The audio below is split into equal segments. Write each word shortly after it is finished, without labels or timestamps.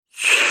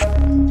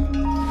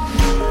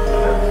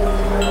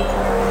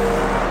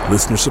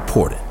Listener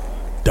supported.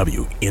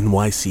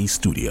 WNYC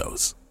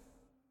Studios.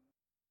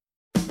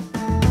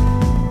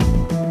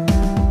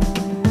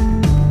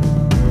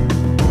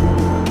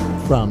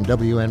 From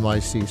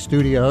WNYC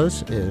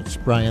Studios, it's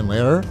Brian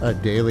Lehrer, a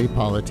daily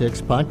politics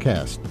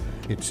podcast.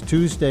 It's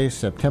Tuesday,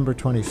 September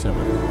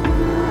 27th.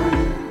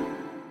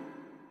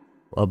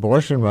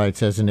 Abortion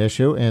rights as an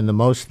issue in the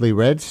mostly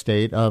red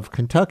state of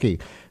Kentucky.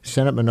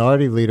 Senate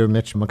Minority Leader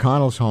Mitch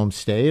McConnell's home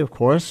state, of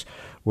course,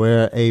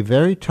 where a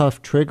very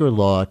tough trigger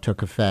law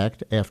took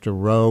effect after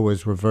Roe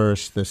was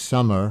reversed this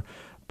summer,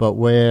 but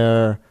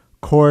where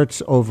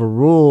courts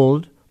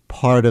overruled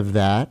part of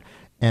that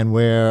and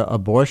where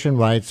abortion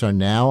rights are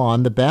now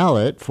on the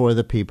ballot for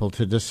the people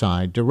to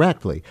decide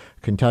directly.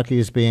 Kentucky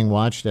is being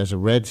watched as a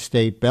red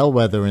state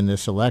bellwether in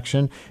this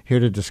election. Here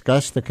to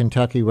discuss the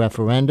Kentucky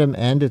referendum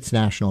and its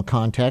national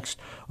context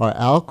are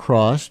Al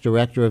Cross,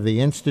 director of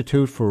the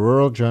Institute for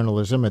Rural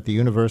Journalism at the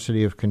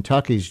University of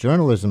Kentucky's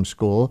Journalism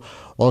School,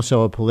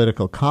 also a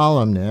political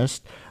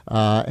columnist,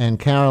 and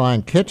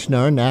Caroline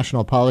Kitchener,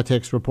 national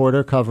politics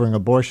reporter covering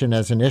abortion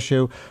as an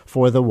issue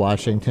for The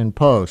Washington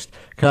Post.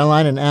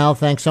 Caroline and Al,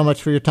 thanks so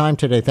much for your time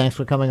today. Thanks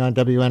for coming on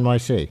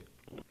WNYC.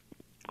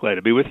 Glad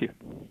to be with you.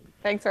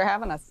 Thanks for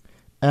having us.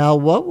 Al,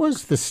 what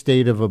was the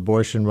state of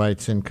abortion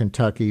rights in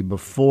Kentucky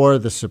before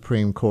the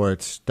Supreme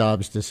Court's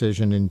Dobbs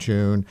decision in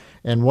June,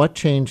 and what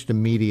changed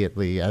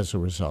immediately as a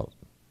result?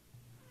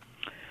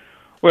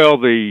 Well,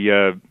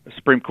 the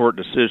Supreme Court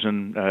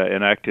decision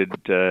enacted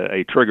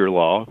a trigger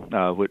law,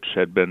 which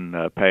had been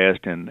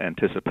passed in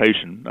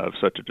anticipation of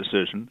such a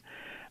decision,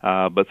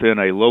 but then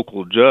a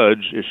local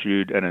judge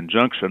issued an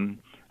injunction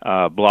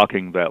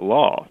blocking that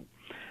law.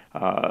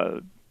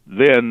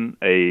 Then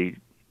a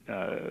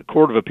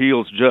Court of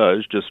Appeals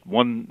judge, just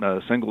one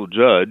single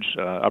judge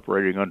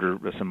operating under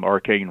some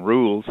arcane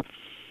rules,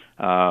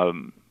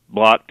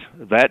 blocked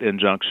that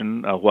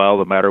injunction while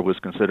the matter was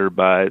considered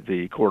by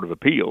the Court of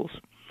Appeals.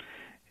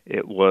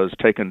 It was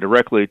taken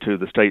directly to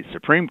the state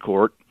Supreme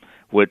Court,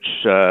 which,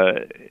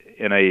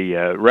 in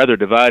a rather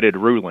divided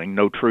ruling,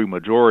 no true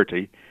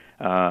majority,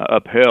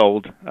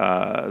 upheld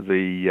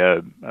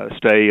the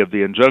stay of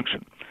the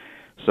injunction.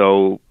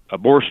 So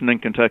abortion in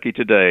Kentucky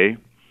today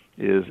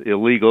is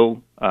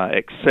illegal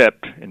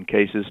except in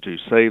cases to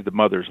save the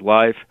mother's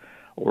life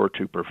or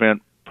to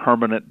prevent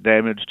permanent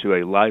damage to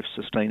a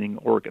life-sustaining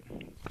organ.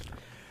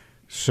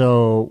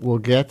 So we'll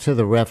get to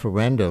the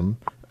referendum,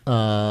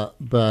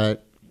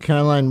 but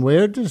Caroline,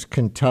 where does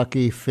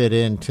Kentucky fit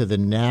into the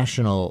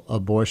national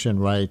abortion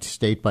rights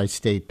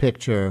state-by-state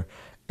picture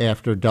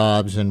after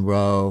Dobbs and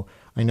Roe?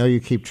 I know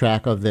you keep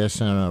track of this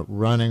in a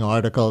running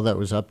article that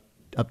was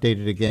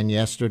updated again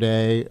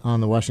yesterday on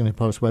the Washington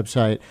Post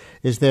website.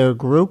 Is there a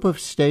group of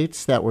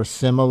states that were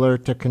similar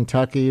to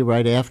Kentucky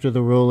right after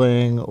the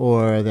ruling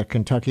or that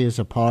Kentucky is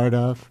a part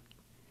of?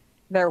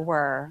 There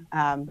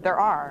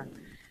are.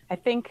 I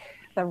think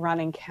the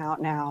running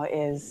count now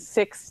is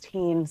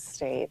 16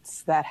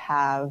 states that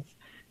have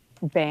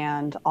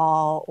banned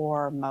all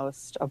or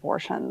most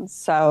abortions.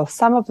 So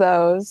some of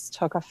those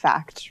took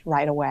effect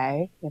right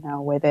away,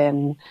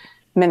 within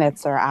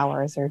minutes or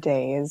hours or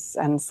days.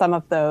 And some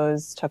of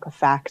those took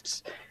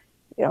effect,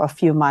 a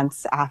few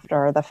months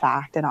after the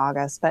fact in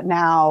August. But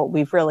now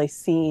we've really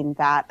seen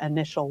that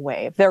initial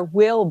wave. There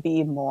will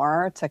be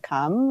more to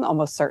come,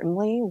 almost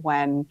certainly,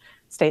 when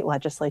state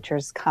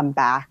legislatures come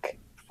back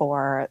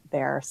for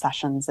their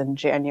sessions in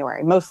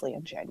January, mostly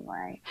in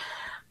January.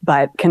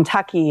 But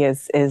Kentucky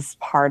is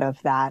part of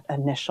that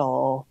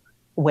initial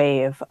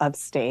wave of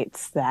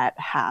states that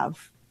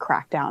have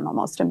cracked down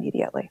almost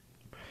immediately.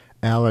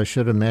 Al, I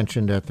should have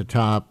mentioned at the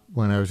top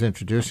when I was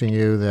introducing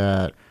you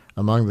that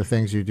among the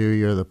things you do,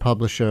 you're the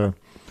publisher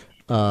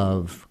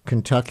of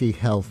Kentucky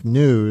Health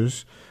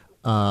News.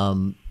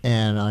 And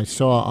I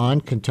saw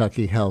on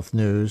Kentucky Health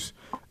News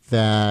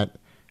that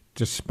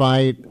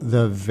despite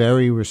the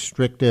very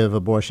restrictive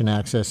abortion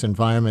access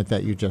environment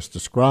that you just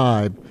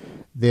described,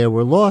 there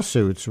were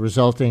lawsuits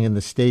resulting in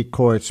the state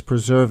courts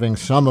preserving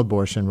some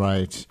abortion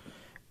rights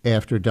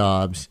after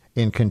Dobbs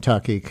in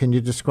Kentucky. Can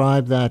you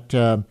describe that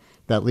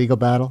legal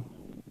battle?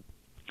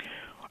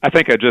 I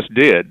think I just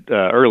did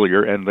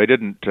earlier, and they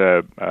didn't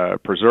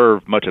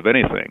preserve much of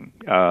anything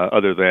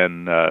other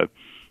than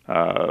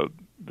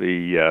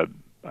the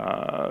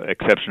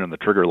exception in the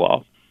trigger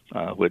law,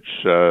 which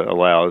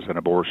allows an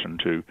abortion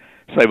to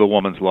save a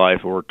woman's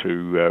life or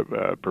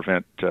to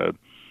prevent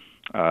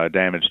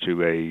damage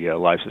to a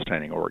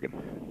life-sustaining organ.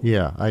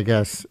 Yeah, I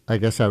guess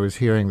I was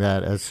hearing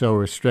that as so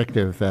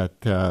restrictive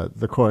that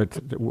the court,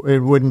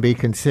 it wouldn't be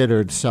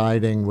considered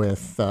siding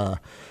with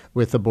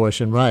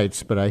abortion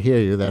rights. But I hear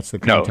you. That's the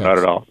context. No, not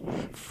at all.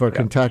 For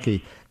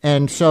Kentucky.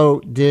 And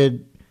so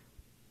did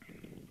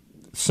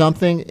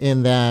something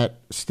in that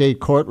state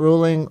court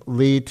ruling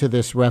lead to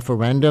this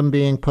referendum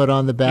being put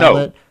on the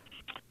ballot?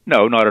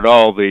 No, not at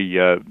all.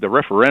 The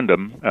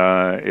referendum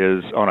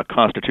is on a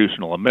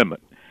constitutional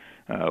amendment.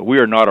 We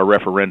are not a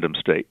referendum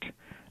state,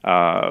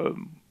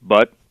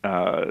 but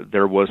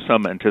there was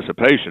some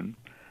anticipation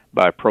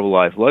by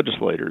pro-life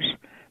legislators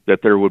that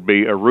there would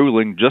be a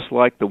ruling just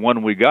like the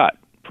one we got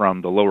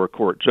from the lower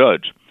court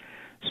judge.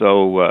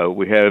 So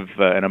we have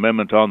an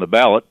amendment on the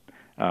ballot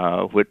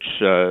which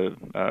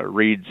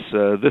reads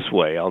this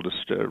way. I'll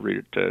just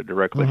read it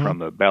directly from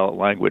the ballot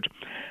language.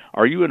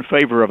 Are you in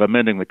favor of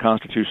amending the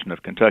Constitution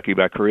of Kentucky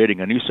by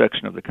creating a new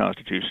section of the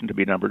Constitution to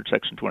be numbered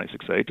Section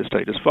 26A to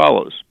state as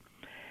follows: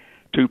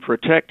 to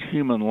protect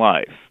human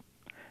life,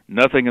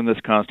 nothing in this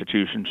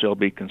Constitution shall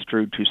be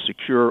construed to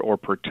secure or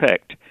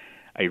protect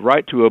a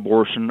right to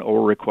abortion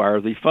or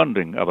require the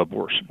funding of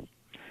abortion.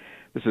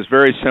 This is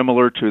very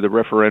similar to the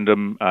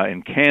referendum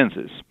in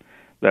Kansas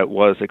that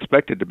was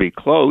expected to be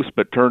close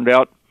but turned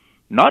out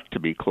not to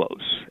be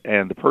close.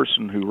 And the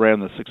person who ran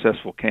the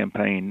successful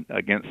campaign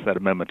against that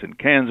amendment in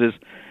Kansas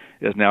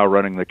is now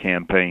running the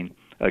campaign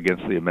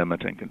against the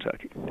amendment in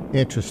Kentucky.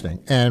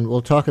 Interesting. And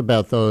we'll talk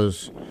about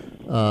those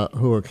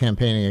who are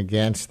campaigning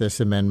against this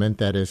amendment,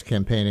 that is,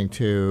 campaigning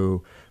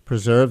to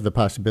preserve the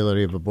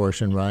possibility of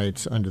abortion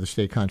rights under the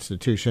state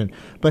constitution.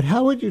 But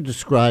how would you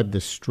describe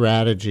the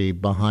strategy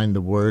behind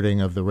the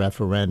wording of the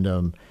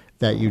referendum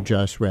that you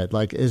just read?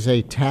 Like, is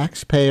a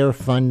taxpayer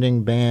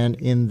funding ban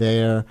in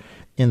there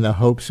in the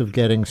hopes of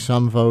getting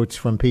some votes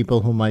from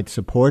people who might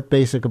support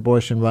basic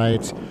abortion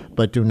rights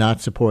but do not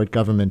support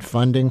government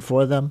funding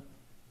for them?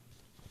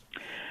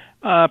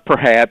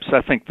 Perhaps.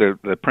 I think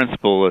the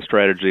principal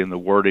strategy in the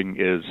wording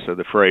is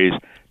the phrase,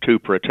 to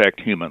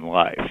protect human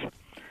life.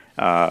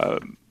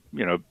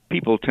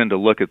 People tend to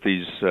look at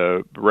these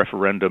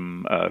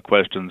referendum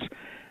questions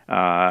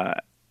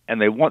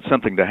and they want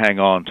something to hang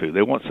on to.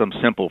 They want some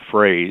simple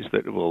phrase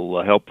that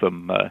will help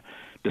them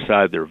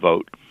decide their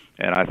vote.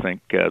 And I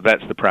think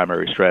that's the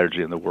primary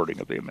strategy in the wording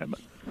of the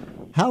amendment.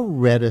 How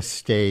red a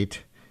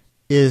state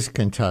is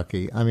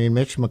Kentucky? I mean,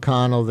 Mitch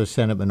McConnell, the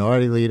Senate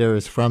Minority Leader,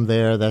 is from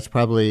there. That's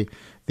probably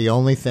the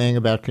only thing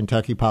about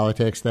Kentucky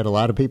politics that a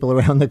lot of people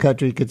around the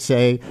country could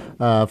say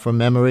from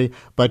memory.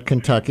 But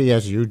Kentucky,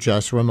 as you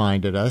just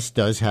reminded us,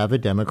 does have a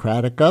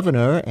Democratic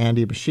governor,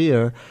 Andy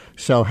Beshear.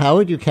 So how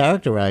would you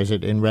characterize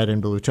it in red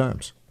and blue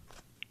terms?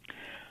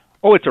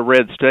 Oh, it's a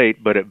red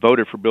state, but it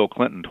voted for Bill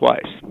Clinton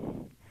twice.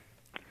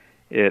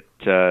 It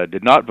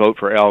did not vote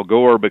for Al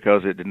Gore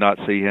because it did not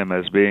see him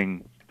as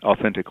being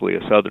authentically a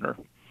Southerner.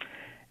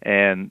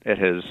 And it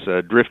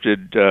has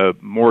drifted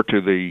more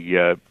to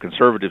the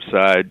conservative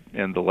side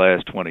in the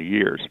last 20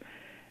 years.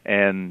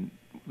 And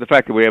the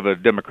fact that we have a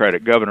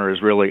Democratic governor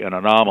is really an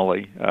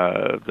anomaly.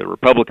 The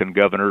Republican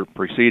governor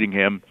preceding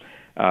him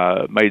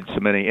made so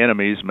many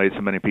enemies, made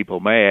so many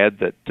people mad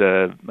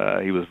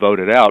that he was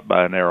voted out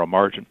by a narrow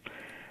margin.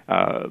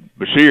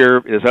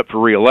 Beshear is up for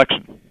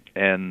re-election,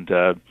 and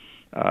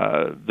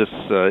this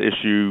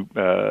issue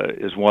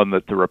is one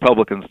that the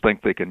Republicans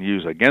think they can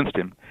use against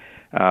him.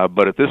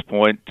 But at this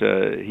point,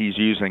 he's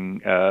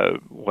using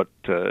what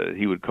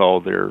he would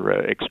call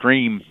their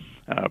extreme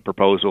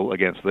proposal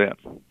against them.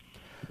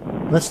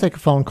 Let's take a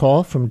phone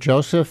call from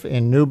Joseph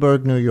in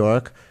Newburgh, New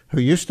York,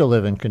 who used to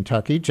live in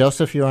Kentucky.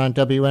 Joseph, you're on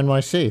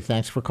WNYC.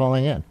 Thanks for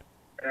calling in.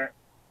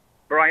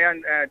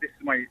 Brian, this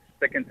is my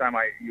second time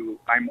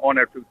I'm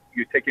honored to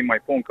you taking my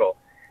phone call.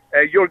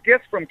 Your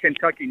guest from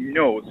Kentucky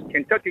knows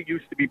Kentucky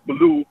used to be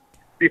blue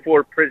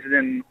before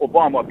President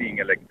Obama being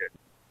elected.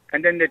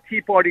 And then the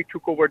Tea Party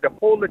took over the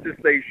whole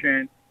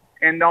legislation,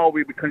 and now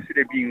we would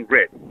consider being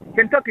red.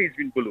 Kentucky has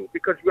been blue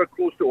because we are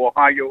close to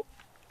Ohio.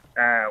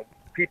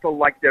 People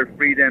like their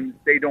freedoms.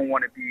 They don't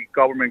want to be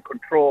government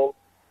control.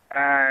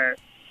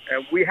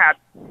 We have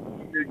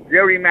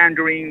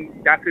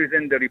gerrymandering. That is,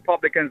 the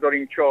Republicans are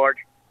in charge.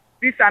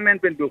 This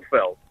amendment will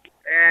fail.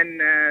 And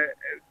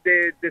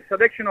the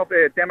selection of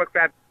a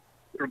Democrat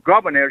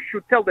governor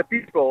should tell the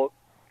people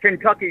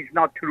Kentucky is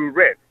not true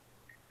red.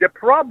 The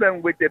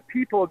problem with the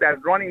people that are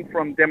running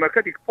from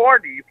Democratic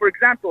Party, for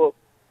example,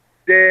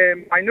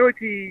 the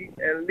minority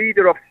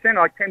leader of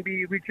Senate can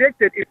be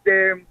rejected if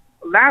the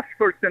last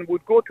person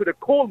would go to the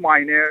coal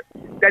miner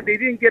that they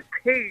didn't get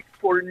paid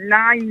for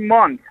 9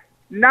 months.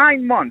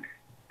 9 months.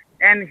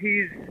 And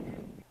his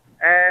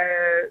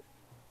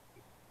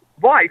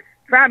wife,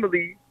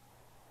 family,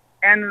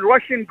 and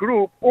Russian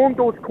group own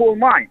those coal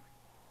mines.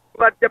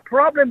 But the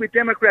problem with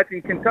Democrats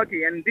in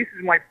Kentucky, and this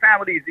is my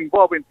family is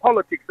involved in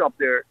politics up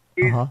there,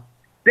 is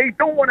they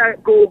don't want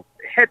to go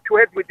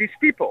head-to-head with these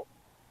people.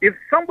 If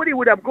somebody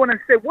would have gone and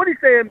said, what is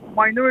a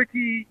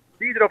minority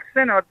leader of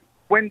Senate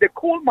when the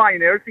coal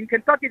miners in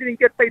Kentucky didn't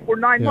get paid for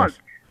 9 months?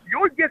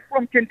 Your guest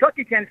from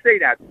Kentucky can say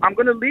that. I'm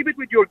going to leave it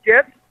with your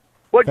guest,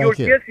 but your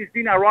guest has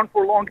been around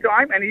for a long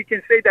time, and he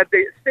can say that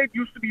the state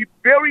used to be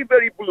very,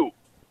 very blue.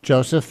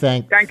 Joseph,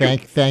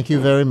 thank you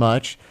very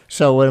much.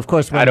 So, of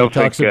course, when he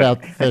talks about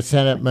the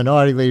Senate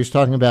minority leaders,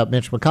 talking about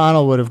Mitch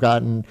McConnell would have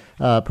gotten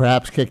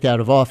perhaps kicked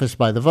out of office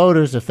by the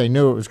voters if they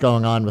knew what was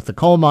going on with the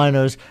coal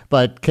miners.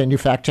 But can you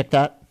fact check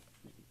that?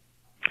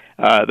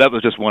 That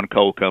was just one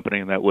coal company,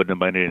 and that wouldn't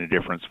have made any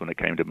difference when it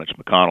came to Mitch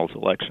McConnell's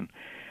election.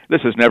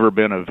 This has never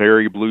been a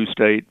very blue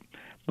state,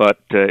 but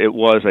it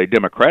was a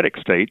Democratic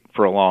state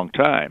for a long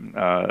time.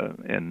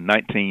 In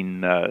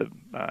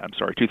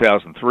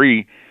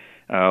 2003.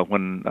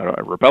 When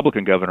a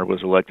Republican governor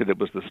was elected, it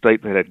was the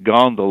state that had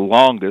gone the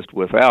longest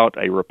without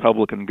a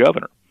Republican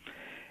governor.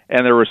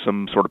 And there were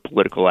some sort of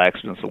political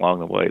accidents along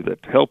the way that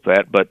helped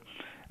that. But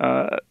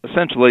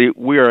essentially,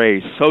 we are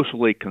a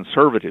socially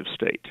conservative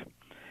state.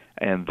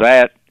 And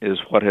that is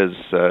what has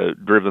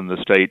driven the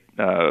state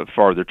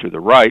farther to the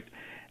right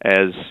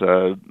as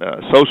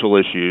social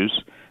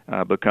issues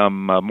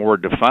become more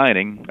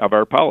defining of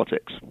our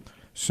politics.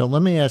 So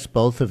let me ask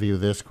both of you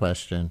this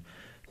question,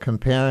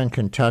 comparing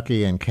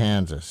Kentucky and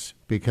Kansas,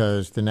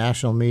 because the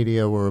national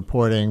media were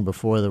reporting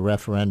before the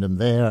referendum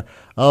there,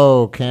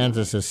 oh,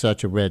 Kansas is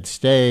such a red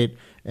state,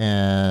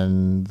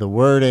 and the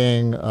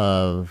wording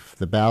of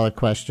the ballot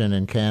question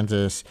in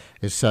Kansas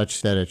is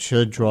such that it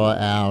should draw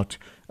out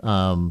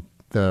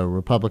the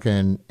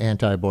Republican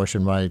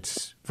anti-abortion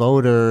rights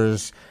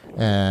voters,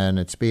 and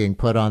it's being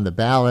put on the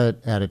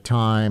ballot at a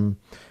time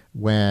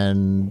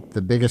when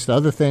the biggest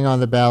other thing on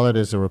the ballot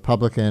is a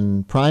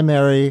Republican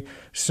primary.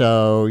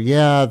 So,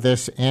 yeah,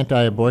 this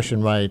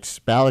anti-abortion rights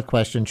ballot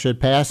question should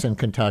pass in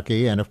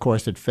Kentucky, and of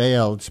course it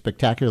failed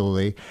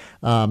spectacularly.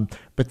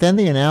 But then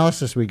the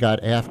analysis we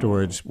got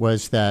afterwards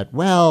was that,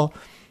 well,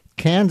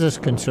 Kansas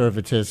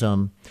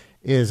conservatism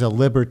is a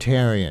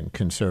libertarian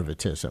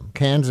conservatism.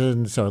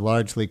 Kansans are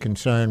largely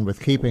concerned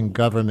with keeping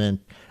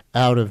government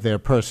out of their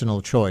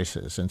personal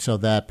choices, and so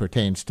that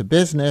pertains to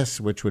business,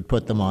 which would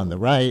put them on the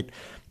right,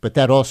 but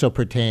that also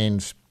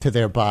pertains to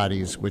their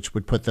bodies, which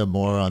would put them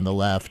more on the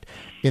left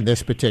in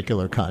this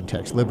particular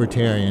context,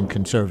 libertarian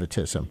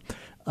conservatism.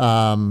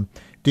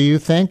 Do you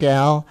think,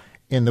 Al,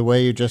 in the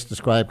way you just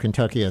described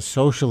Kentucky as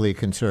socially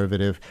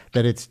conservative,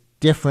 that it's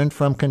different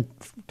from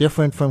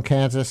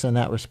Kansas in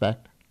that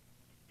respect?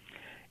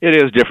 It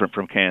is different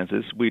from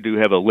Kansas. We do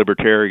have a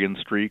libertarian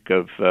streak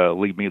of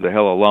leave me the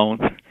hell alone,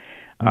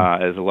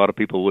 as a lot of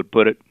people would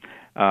put it.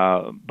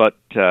 But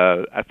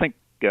I think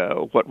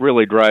what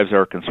really drives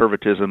our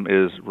conservatism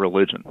is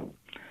religion.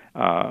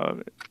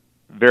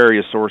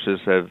 Various sources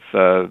have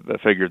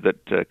figured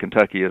that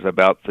Kentucky is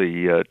about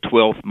the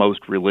 12th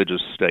most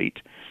religious state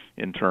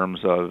in terms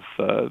of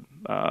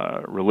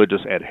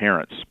religious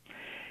adherence.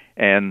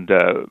 And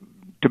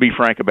to be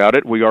frank about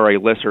it, we are a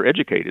lesser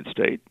educated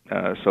state,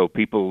 so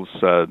people's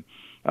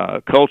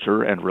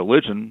culture and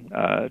religion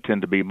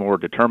tend to be more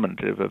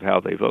determinative of how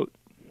they vote.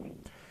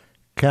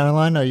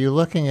 Caroline, are you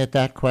looking at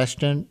that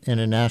question in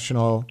a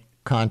national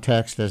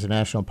context as a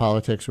national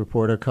politics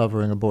reporter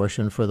covering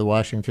abortion for the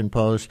Washington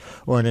Post,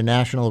 or in a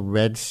national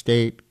red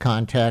state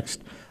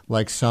context,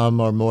 like some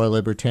are more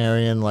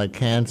libertarian, like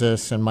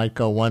Kansas, and might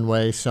go one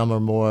way, some are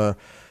more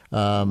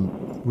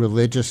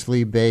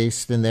religiously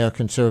based in their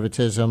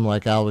conservatism,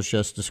 like Al was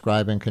just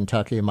describing,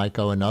 Kentucky might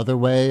go another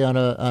way on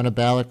a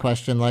ballot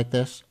question like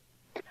this?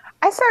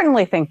 I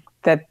certainly think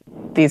that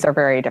these are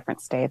very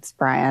different states,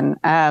 Brian.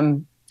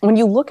 When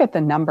you look at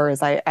the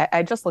numbers,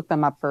 I just looked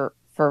them up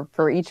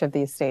for each of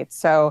these states.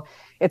 So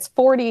it's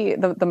 40,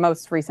 the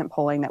most recent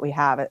polling that we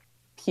have at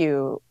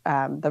Pew,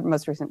 the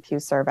most recent Pew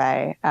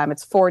survey,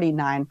 it's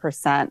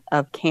 49%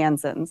 of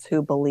Kansans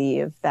who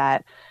believe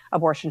that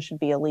abortion should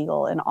be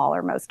illegal in all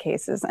or most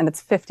cases, and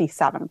it's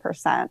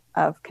 57%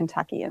 of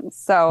Kentuckians.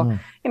 So,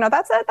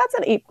 that's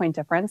an 8-point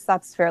difference.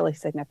 That's fairly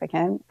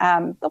significant.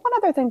 The one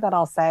other thing that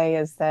I'll say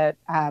is that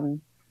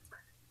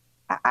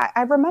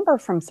I remember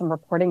from some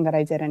reporting that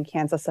I did in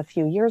Kansas a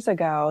few years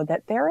ago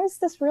that there is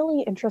this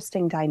really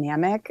interesting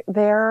dynamic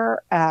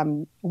there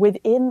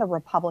within the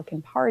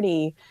Republican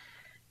Party.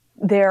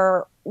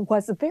 There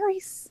was a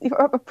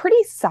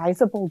pretty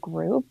sizable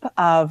group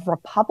of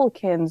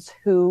Republicans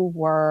who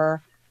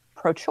were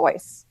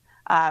pro-choice,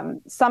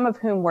 some of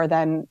whom were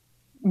then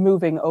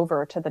moving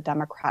over to the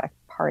Democratic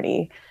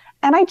Party.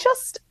 And I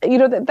just,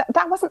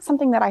 that wasn't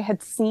something that I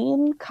had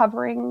seen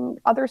covering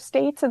other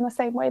states in the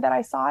same way that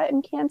I saw it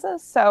in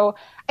Kansas. So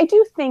I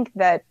do think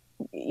that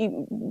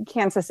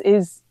Kansas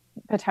is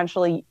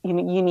potentially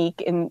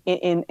unique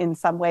in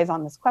some ways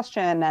on this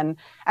question, and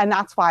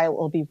that's why it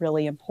will be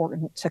really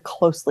important to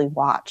closely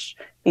watch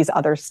these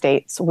other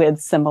states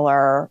with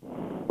similar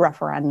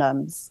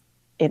referendums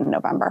in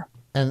November.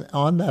 And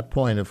on that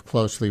point of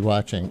closely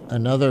watching,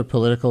 another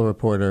political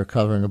reporter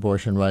covering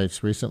abortion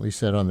rights recently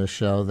said on this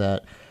show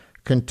that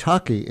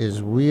Kentucky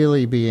is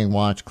really being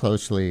watched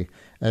closely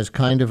as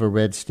kind of a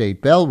red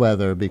state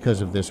bellwether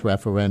because of this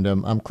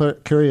referendum. I'm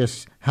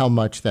curious how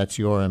much that's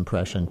your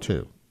impression,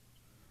 too.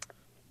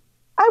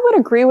 I would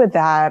agree with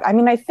that. I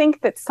mean, I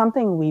think that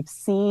something we've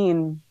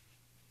seen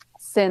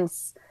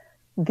since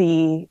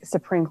the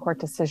Supreme Court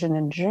decision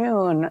in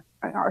June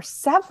are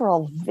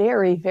several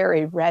very,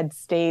 very red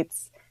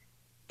states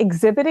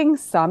exhibiting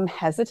some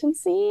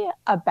hesitancy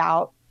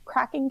about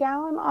cracking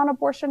down on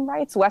abortion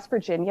rights. West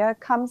Virginia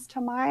comes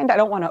to mind. I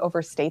don't want to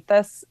overstate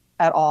this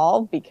at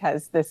all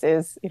because this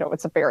is,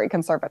 it's a very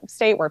conservative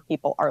state where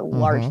people are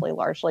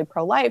largely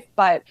pro-life.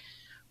 But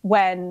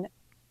when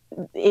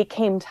it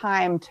came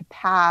time to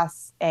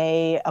pass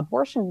a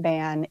abortion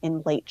ban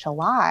in late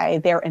July,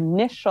 their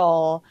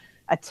initial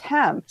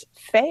attempt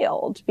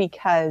failed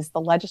because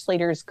the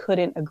legislators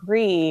couldn't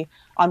agree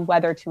on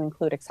whether to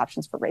include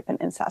exceptions for rape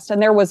and incest.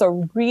 And there was a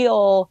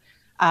real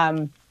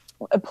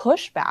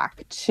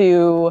pushback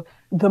to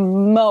the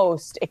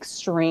most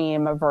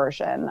extreme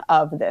version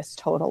of this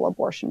total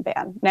abortion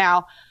ban.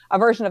 Now, a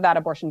version of that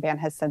abortion ban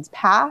has since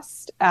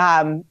passed,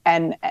 and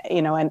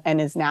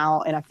is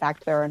now in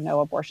effect. There are no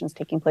abortions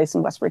taking place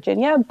in West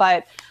Virginia,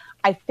 but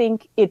I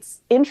think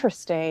it's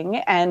interesting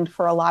and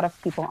for a lot of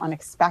people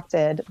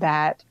unexpected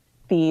that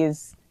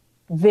these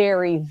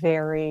very,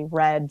 very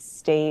red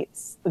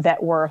states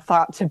that were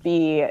thought to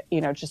be,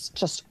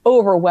 just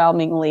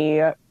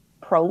overwhelmingly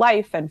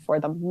pro-life and for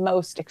the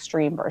most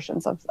extreme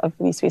versions of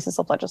these pieces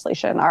of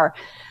legislation are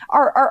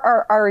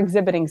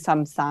exhibiting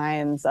some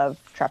signs of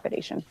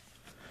trepidation.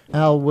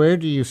 Al, where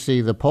do you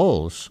see the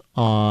polls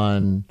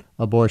on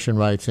abortion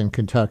rights in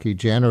Kentucky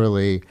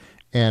generally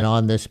and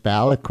on this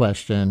ballot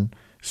question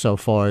so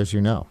far as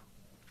you know?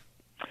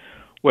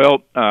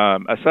 Well,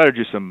 I cited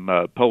you some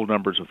poll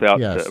numbers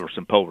or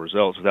some poll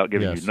results without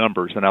giving you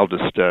numbers, and I'll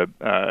just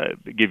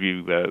give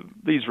you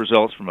these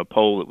results from a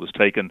poll that was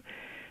taken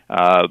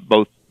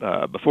both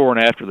before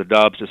and after the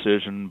Dobbs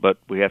decision, but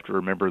we have to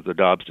remember the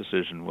Dobbs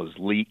decision was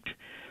leaked,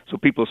 so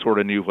people sort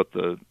of knew what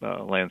the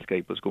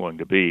landscape was going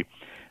to be.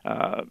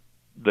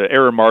 The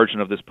error margin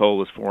of this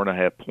poll is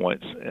 4.5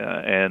 points,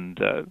 and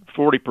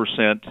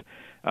 40%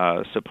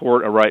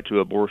 support a right to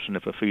abortion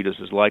if a fetus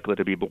is likely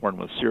to be born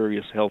with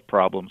serious health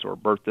problems or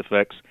birth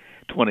defects.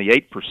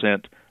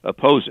 28%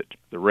 oppose it.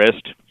 The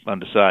rest,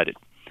 undecided.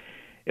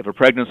 If a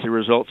pregnancy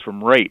results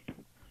from rape,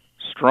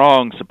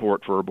 strong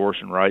support for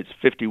abortion rights,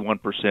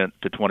 51%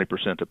 to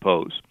 20%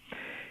 oppose.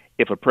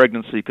 If a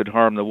pregnancy could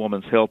harm the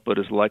woman's health but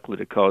is likely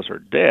to cause her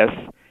death,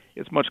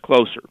 it's much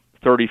closer,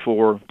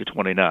 34 to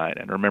 29.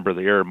 And remember,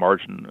 the error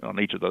margin on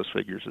each of those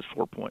figures is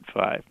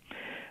 4.5.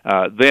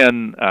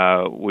 Then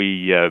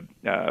we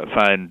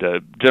find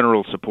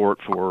general support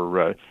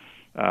for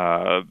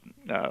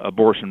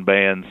abortion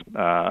bans.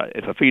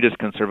 If a fetus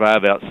can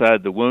survive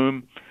outside the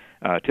womb,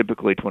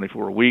 typically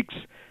 24 weeks,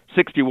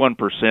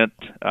 61%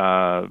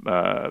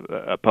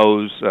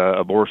 oppose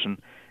abortion,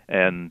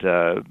 and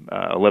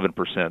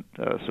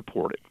 11%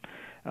 support it.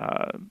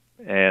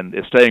 And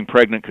if staying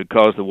pregnant could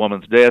cause the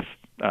woman's death,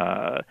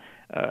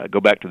 go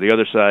back to the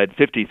other side,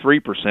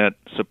 53%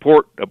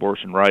 support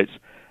abortion rights,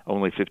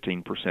 only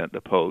 15%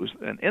 oppose.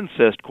 An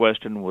incest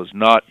question was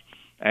not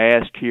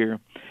asked here,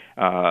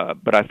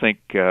 but I think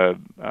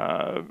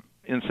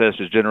incest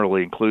is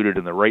generally included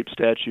in the rape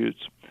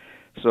statutes.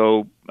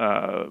 So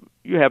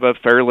you have a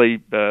fairly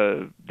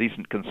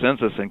decent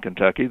consensus in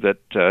Kentucky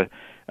that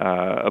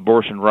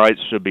abortion rights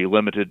should be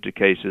limited to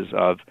cases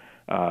of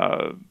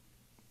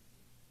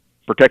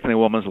protecting a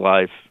woman's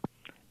life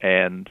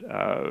and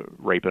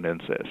rape and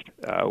incest.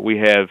 We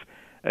have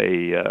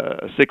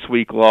a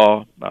 6-week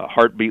law, a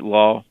heartbeat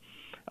law,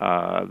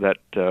 that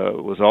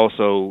was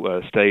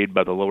also stayed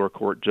by the lower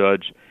court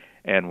judge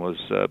and was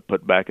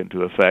put back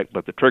into effect,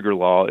 but the trigger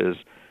law is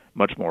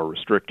much more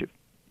restrictive.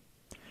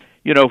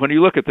 When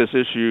you look at this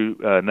issue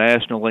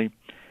nationally,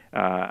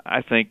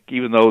 I think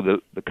even though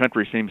the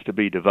country seems to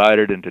be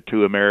divided into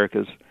two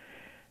Americas,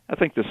 I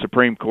think the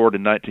Supreme Court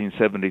in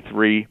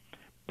 1973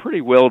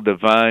 pretty well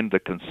divined the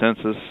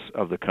consensus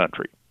of the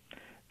country,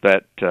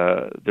 that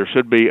there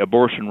should be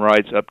abortion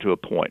rights up to a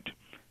point,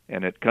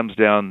 and it comes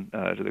down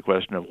to the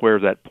question of where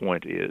that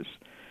point is.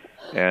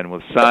 And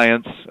with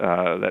science,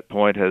 that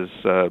point has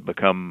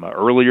become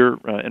earlier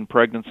in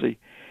pregnancy,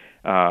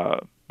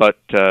 but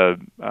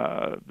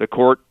the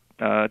court,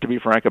 to be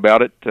frank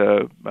about it,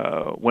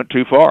 went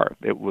too far.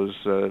 It was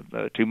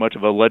too much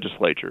of a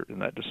legislature in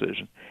that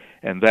decision,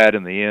 and that,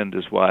 in the end,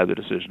 is why the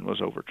decision was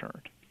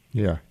overturned.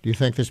 Yeah. Do you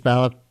think this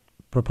ballot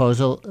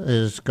proposal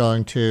is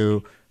going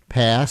to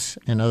pass?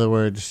 In other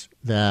words,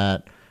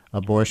 that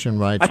abortion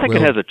rights I think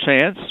it has a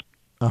chance.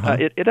 Uh-huh.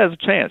 It has a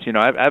chance.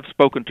 I've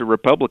spoken to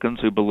Republicans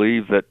who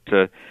believe that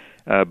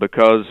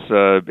because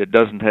it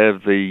doesn't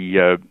have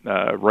the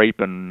rape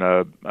and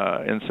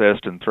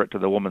incest and threat to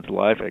the woman's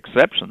life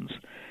exceptions,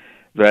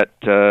 that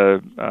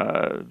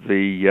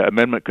the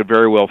amendment could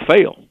very well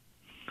fail.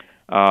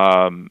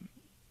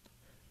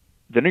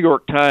 The New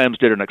York Times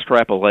did an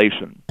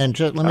extrapolation and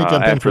let me jump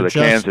in after the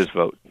Kansas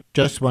vote.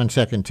 Just 1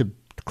 second to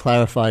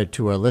clarify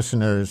to our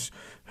listeners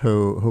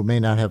who may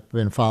not have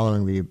been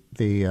following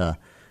the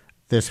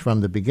this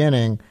from the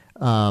beginning.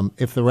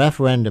 If the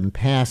referendum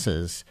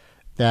passes,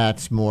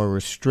 that's more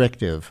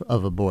restrictive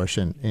of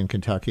abortion in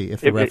Kentucky.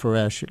 If the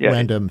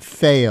referendum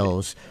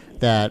fails,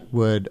 that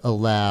would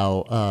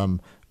allow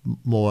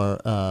more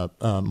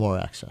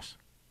access.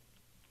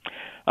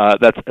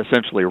 That's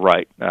essentially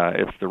right.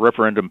 If the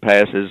referendum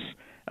passes,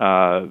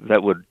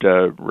 that would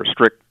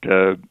restrict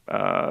or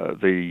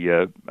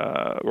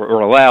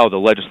allow the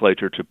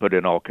legislature to put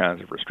in all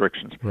kinds of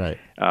restrictions. Right.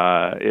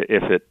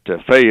 If it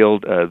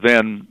failed,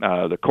 then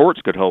the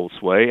courts could hold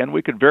sway, and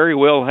we could very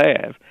well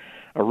have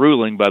a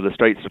ruling by the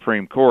state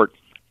Supreme Court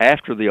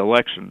after the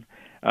election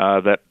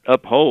that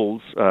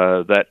upholds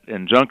that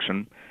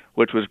injunction,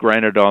 which was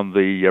granted on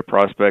the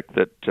prospect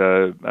that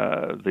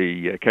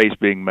the case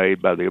being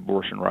made by the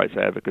abortion rights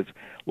advocates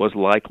was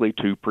likely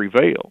to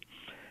prevail.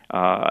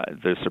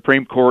 The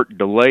Supreme Court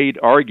delayed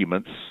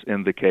arguments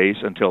in the case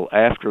until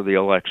after the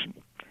election.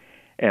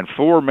 And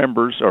 4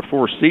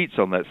 seats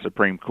on that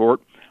Supreme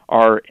Court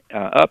are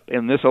up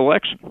in this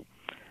election.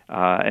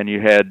 And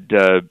you had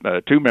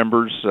 2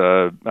 members,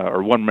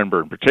 or 1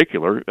 member in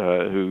particular,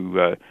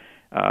 who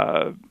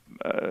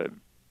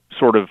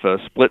sort of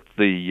split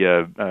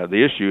the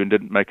issue and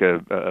didn't make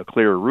a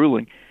clear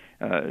ruling.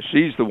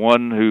 She's the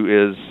one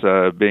who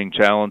is being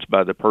challenged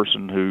by the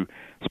person who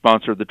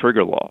sponsored the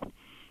trigger law.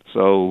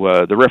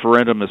 So the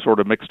referendum is sort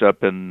of mixed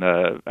up in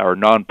our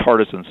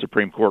nonpartisan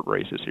Supreme Court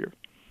races here.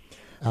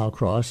 Al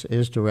Cross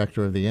is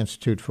director of the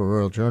Institute for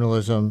Rural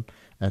Journalism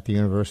at the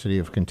University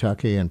of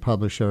Kentucky and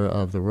publisher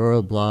of the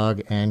Rural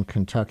Blog and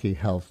Kentucky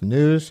Health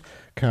News.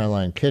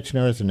 Caroline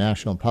Kitchener is a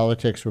national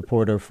politics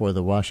reporter for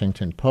the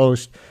Washington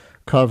Post,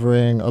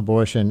 covering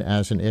abortion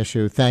as an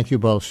issue. Thank you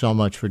both so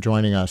much for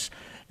joining us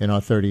in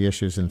our 30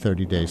 Issues in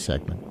 30 Days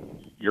segment.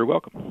 You're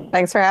welcome.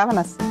 Thanks for having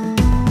us.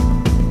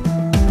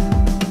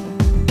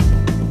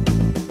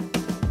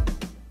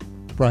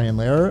 Brian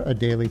Lehrer, a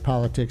daily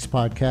politics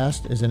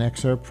podcast, is an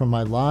excerpt from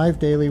my live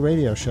daily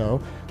radio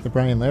show, The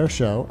Brian Lehrer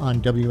Show,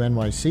 on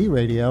WNYC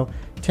Radio,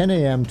 10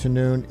 a.m. to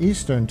noon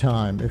Eastern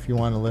Time, if you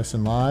want to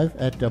listen live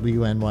at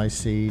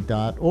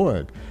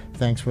wnyc.org.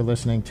 Thanks for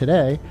listening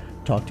today.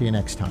 Talk to you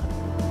next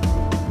time.